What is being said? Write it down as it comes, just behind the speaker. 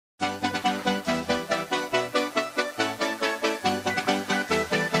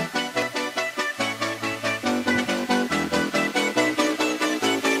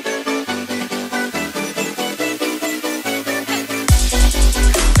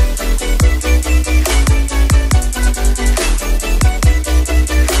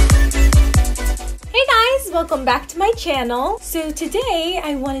welcome back to my channel. So today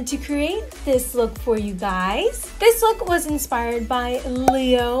I wanted to create this look for you guys. This look was inspired by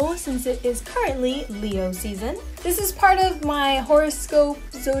Leo since it is currently Leo season. This is part of my horoscope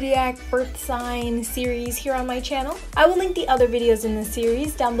zodiac birth sign series here on my channel. I will link the other videos in this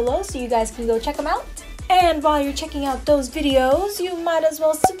series down below so you guys can go check them out. And while you're checking out those videos, you might as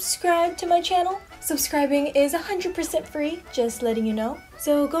well subscribe to my channel. Subscribing is 100% free, just letting you know.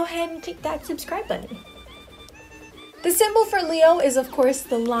 So go ahead and click that subscribe button. The symbol for Leo is of course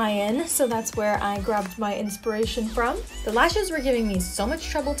the lion, so that's where I grabbed my inspiration from. The lashes were giving me so much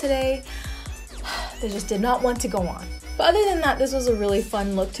trouble today. They just did not want to go on. But other than that, this was a really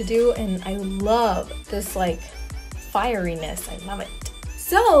fun look to do, and I love this like fieriness. I love it.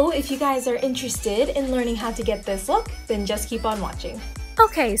 So if you guys are interested in learning how to get this look, then just keep on watching.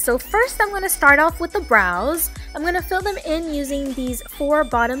 Okay, so first I'm going to start off with the brows. I'm going to fill them in using these 4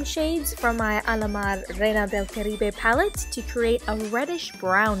 bottom shades from my Alamar Reina del Caribe palette to create a reddish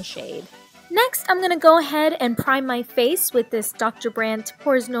brown shade. Next, I'm going to go ahead and prime my face with this Dr. Brandt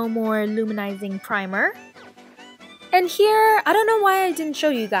Pores No More Luminizing Primer. And here, I don't know why I didn't show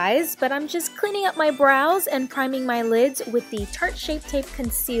you guys, but I'm just cleaning up my brows and priming my lids with the Tarte Shape Tape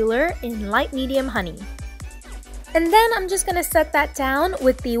Concealer in Light Medium Honey. And then I'm just going to set that down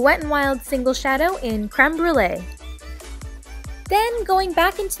with the Wet n Wild Single Shadow in Creme Brulee. Then going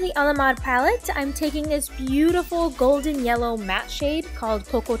back into the Alamar palette, I'm taking this beautiful golden yellow matte shade called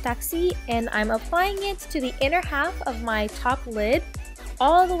Coco Taxi, and I'm applying it to the inner half of my top lid,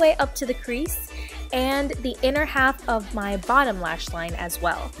 all the way up to the crease, and the inner half of my bottom lash line as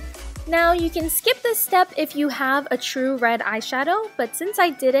well. Now you can skip this step if you have a true red eyeshadow, but since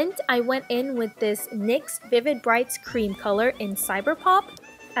I didn't, I went in with this NYX Vivid Brights cream color in Cyber Pop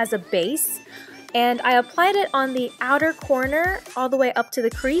as a base, and I applied it on the outer corner all the way up to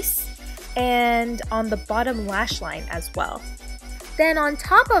the crease and on the bottom lash line as well. Then on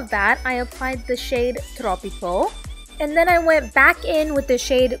top of that, I applied the shade Tropico, and then I went back in with the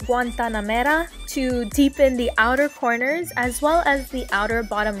shade Guantanamera to deepen the outer corners as well as the outer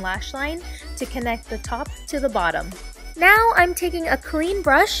bottom lash line to connect the top to the bottom. Now I'm taking a clean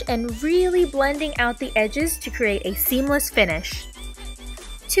brush and really blending out the edges to create a seamless finish.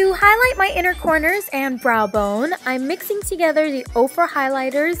 To highlight my inner corners and brow bone, I'm mixing together the Ofra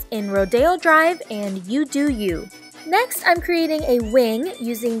highlighters in Rodeo Drive and You Do You. Next, I'm creating a wing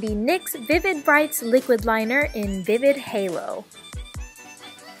using the NYX Vivid Brights liquid liner in Vivid Halo.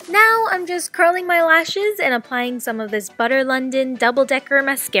 Now I'm just curling my lashes and applying some of this Butter London Double Decker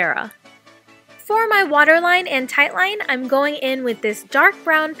mascara. For my waterline and tightline, I'm going in with this dark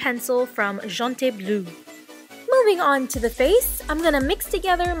brown pencil from Jante Bleu. Moving on to the face, I'm going to mix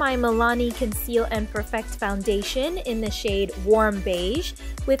together my Milani Conceal and Perfect foundation in the shade Warm Beige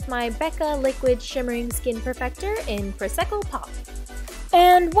with my Becca Liquid Shimmering Skin Perfector in Prosecco Pop.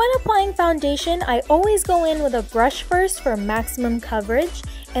 And when applying foundation, I always go in with a brush first for maximum coverage,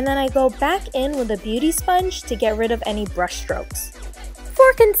 and then I go back in with a beauty sponge to get rid of any brush strokes.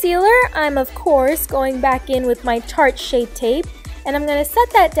 For concealer, I'm of course going back in with my Tarte Shape Tape, and I'm going to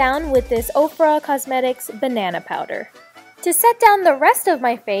set that down with this Ofra Cosmetics Banana Powder. To set down the rest of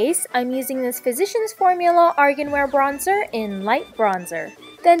my face, I'm using this Physicians Formula Argan Wear Bronzer in Light Bronzer.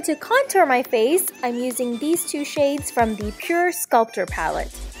 Then to contour my face, I'm using these 2 shades from the Pure Sculptor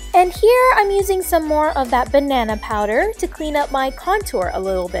palette. And here I'm using some more of that banana powder to clean up my contour a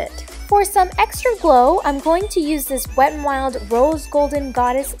little bit. For some extra glow, I'm going to use this Wet n Wild Rose Golden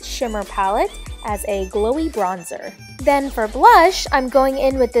Goddess Shimmer palette as a glowy bronzer. Then for blush, I'm going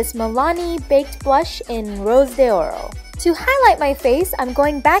in with this Milani Baked Blush in Rose de Oro. To highlight my face, I'm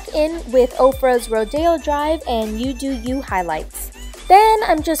going back in with Ofra's Rodeo Drive and You Do You highlights. Then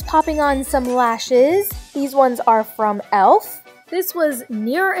I'm just popping on some lashes. These ones are from e.l.f. This was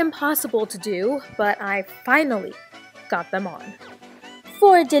near impossible to do, but I finally got them on.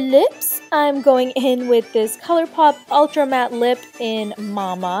 For the lips, I'm going in with this ColourPop Ultra Matte Lip in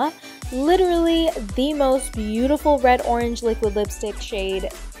Mama. Literally the most beautiful red-orange liquid lipstick shade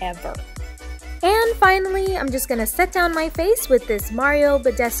ever. And finally, I'm just gonna set down my face with this Mario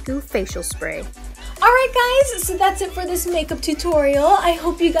Badescu facial spray. Alright guys, so that's it for this makeup tutorial. I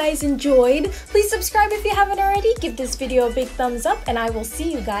hope you guys enjoyed. Please subscribe if you haven't already, give this video a big thumbs up, and I will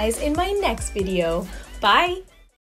see you guys in my next video. Bye!